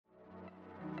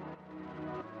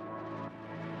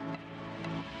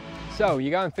So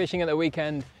you're going fishing at the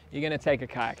weekend, you're going to take a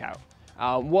kayak out.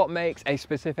 What makes a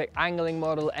specific angling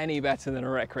model any better than a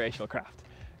recreational craft?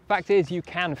 Fact is, you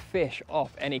can fish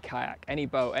off any kayak, any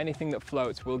boat, anything that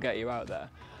floats will get you out there.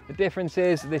 The difference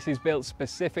is this is built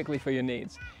specifically for your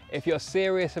needs. If you're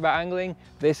serious about angling,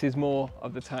 this is more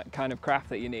of the kind of craft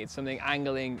that you need, something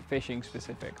angling, fishing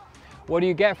specific. What do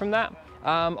you get from that?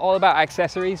 All about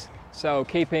accessories. So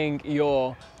keeping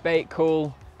your bait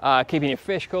cool, keeping your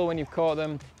fish cool when you've caught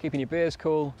them, keeping your beers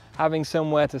cool, having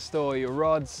somewhere to store your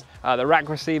rods. The rack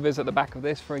receivers at the back of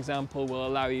this, for example, will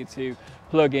allow you to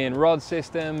plug in rod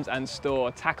systems and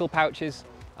store tackle pouches.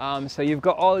 So you've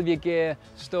got all of your gear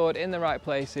stored in the right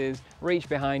places, reach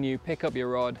behind you, pick up your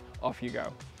rod, off you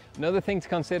go. Another thing to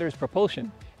consider is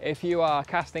propulsion. If you are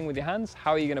casting with your hands,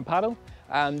 how are you going to paddle?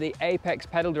 The Apex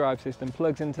pedal drive system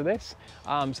plugs into this.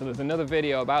 So there's another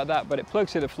video about that, but it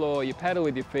plugs to the floor, you pedal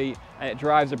with your feet, and it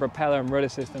drives a propeller and rudder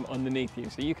system underneath you.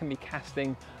 So you can be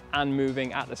casting and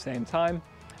moving at the same time.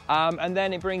 And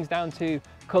then it brings down to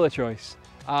color choice.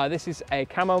 This is a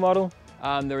camo model.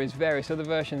 There is various other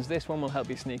versions. This one will help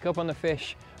you sneak up on the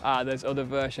fish. There's other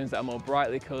versions that are more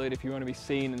brightly colored if you want to be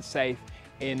seen and safe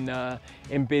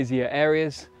in busier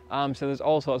areas. So there's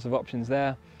all sorts of options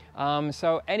there.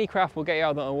 So any craft will get you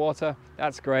out on the water.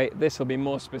 That's great. This will be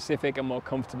more specific and more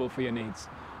comfortable for your needs.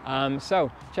 So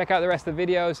check out the rest of the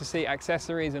videos to see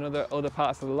accessories and other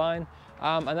parts of the line.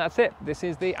 And that's it. This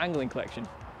is the angling collection.